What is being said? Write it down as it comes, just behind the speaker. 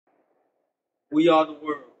We Are the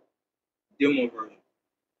World demo version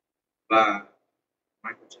by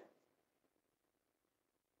Michael Jackson.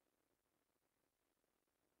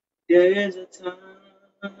 There's a time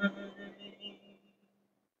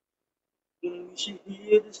when we should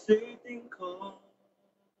hear the soothing call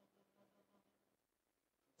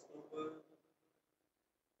of the world.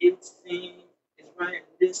 It seems it's right in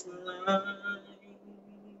this line.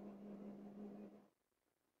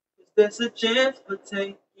 There's a chance for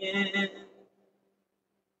taking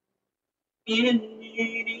in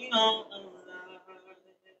needing all life.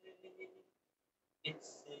 It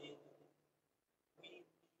seems we need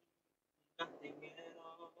nothing at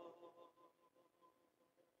all.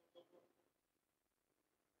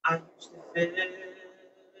 I used to feel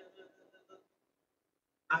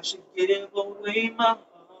I should give away my heart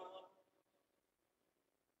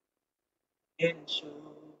and show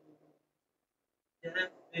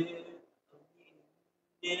that fear of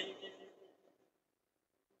needing.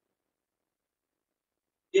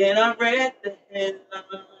 Then I read the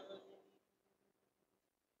headline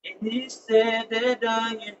and he said that I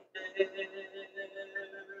am there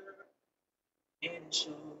and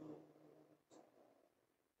shows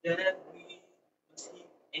that we must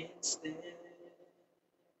heed instead.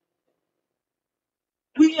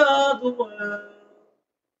 We are the world,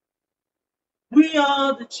 we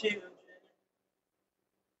are the children,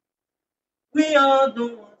 we are the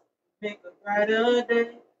ones who make a brighter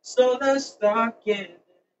day. So let's start giving.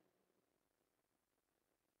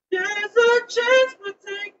 There's a chance we're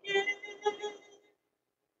taking,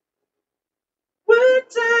 we're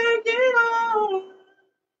taking on.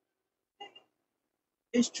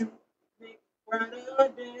 It's true, make a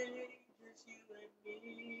brighter day, just you and me.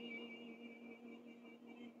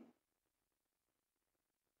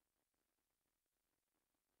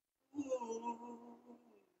 Ooh.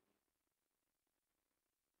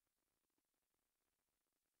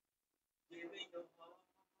 Giving your heart,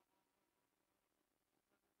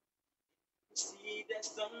 see that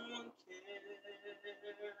someone cares,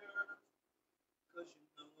 'cause you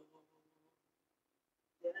know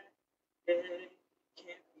that day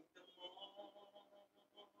can't be tomorrow.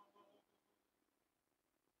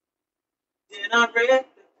 Then I read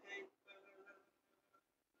the paper,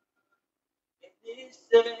 and it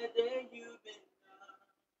said that you've been lying.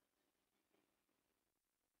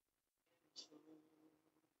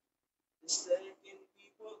 The second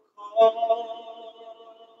people call,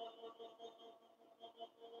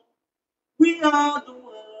 we are the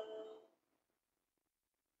world,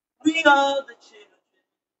 we are the children,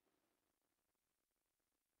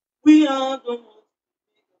 we are the ones who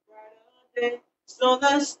make a brighter day. So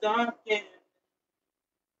let's start again.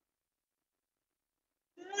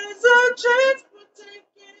 There's a chance we're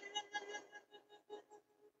taking,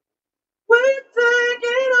 we're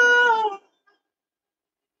taking on.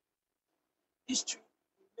 It's true,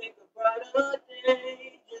 we make a brighter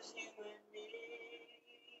day, just you and me.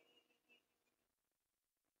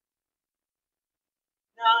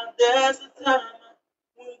 Now there's a time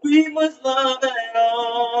when we must love at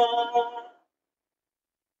all.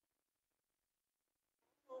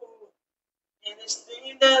 And it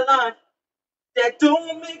seems that life that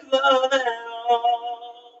don't make love at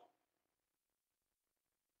all.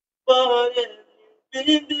 But if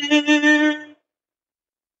you've been there,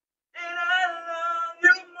 and I love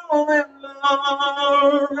you more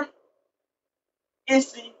and more, it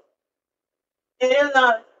seems in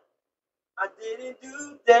life I didn't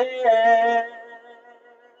do that.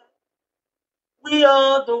 We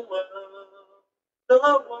are the world, the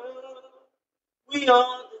world. We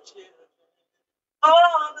are the children,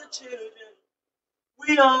 all the children.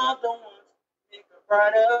 We are the ones who make a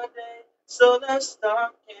brighter day. So let's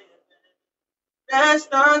start giving. Let's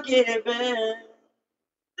start giving.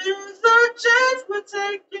 There's a chance we're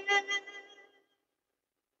taking.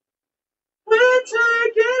 We're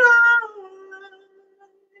taking on.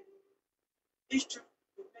 It's true.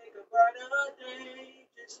 We make a brighter day,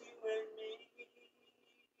 just you and me.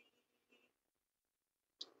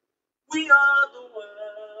 We are the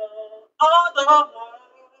world, all the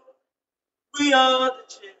world. We are the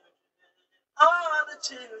children, all the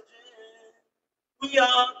children. We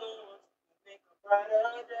are the ones who make a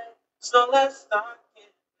brighter day. So let's start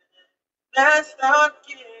giving. Let's start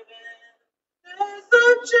giving. There's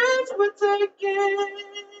a chance we're taking.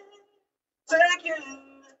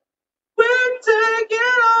 Taking. We're taking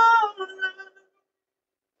on.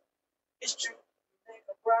 It's true. We make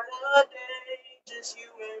a brighter day. Just you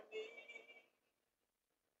and me.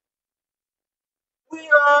 We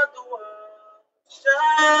are the world.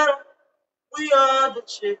 Shadow. We are the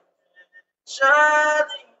children.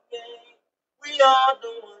 Shining. We are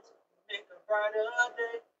the ones who make a brighter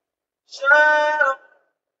day. Shine on,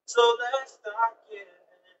 so let's start giving.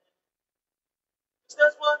 'Cause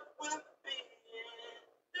that's what we're being.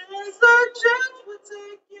 There's a chance we're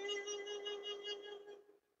taking.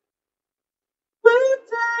 We're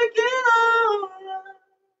taking on.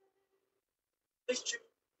 It's true.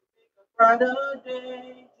 A brighter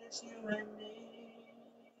day, just you and me.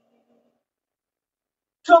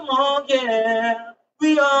 Come on, yeah.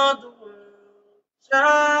 We are the world.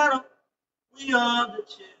 Shine on. We are the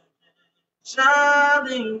children.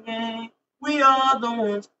 Shining in. We are the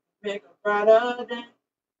ones who make a brighter day.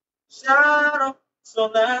 Shine on. So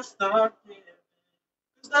let's start giving.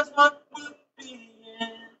 'Cause that's what we're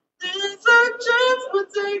being. There's a chance we're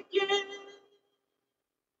taking.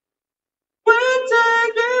 We're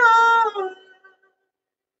taking on.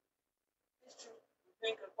 It's true. We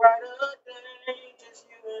make a brighter day, just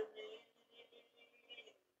you and me.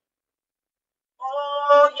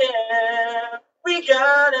 Oh yeah, we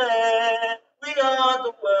got it. We are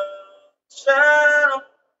the world. Shine on.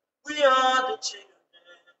 We are the children.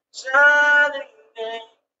 Shining day.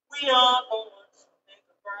 We are the ones who make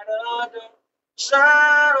a brighter day.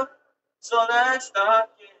 Shine on. So let's start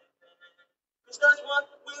giving. 'Cause that's what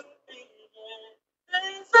we're being.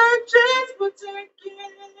 There's a chance we're taking.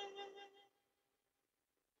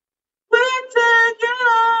 We're taking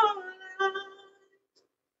on.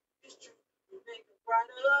 It's true. We make a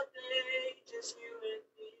brighter day, just you and me.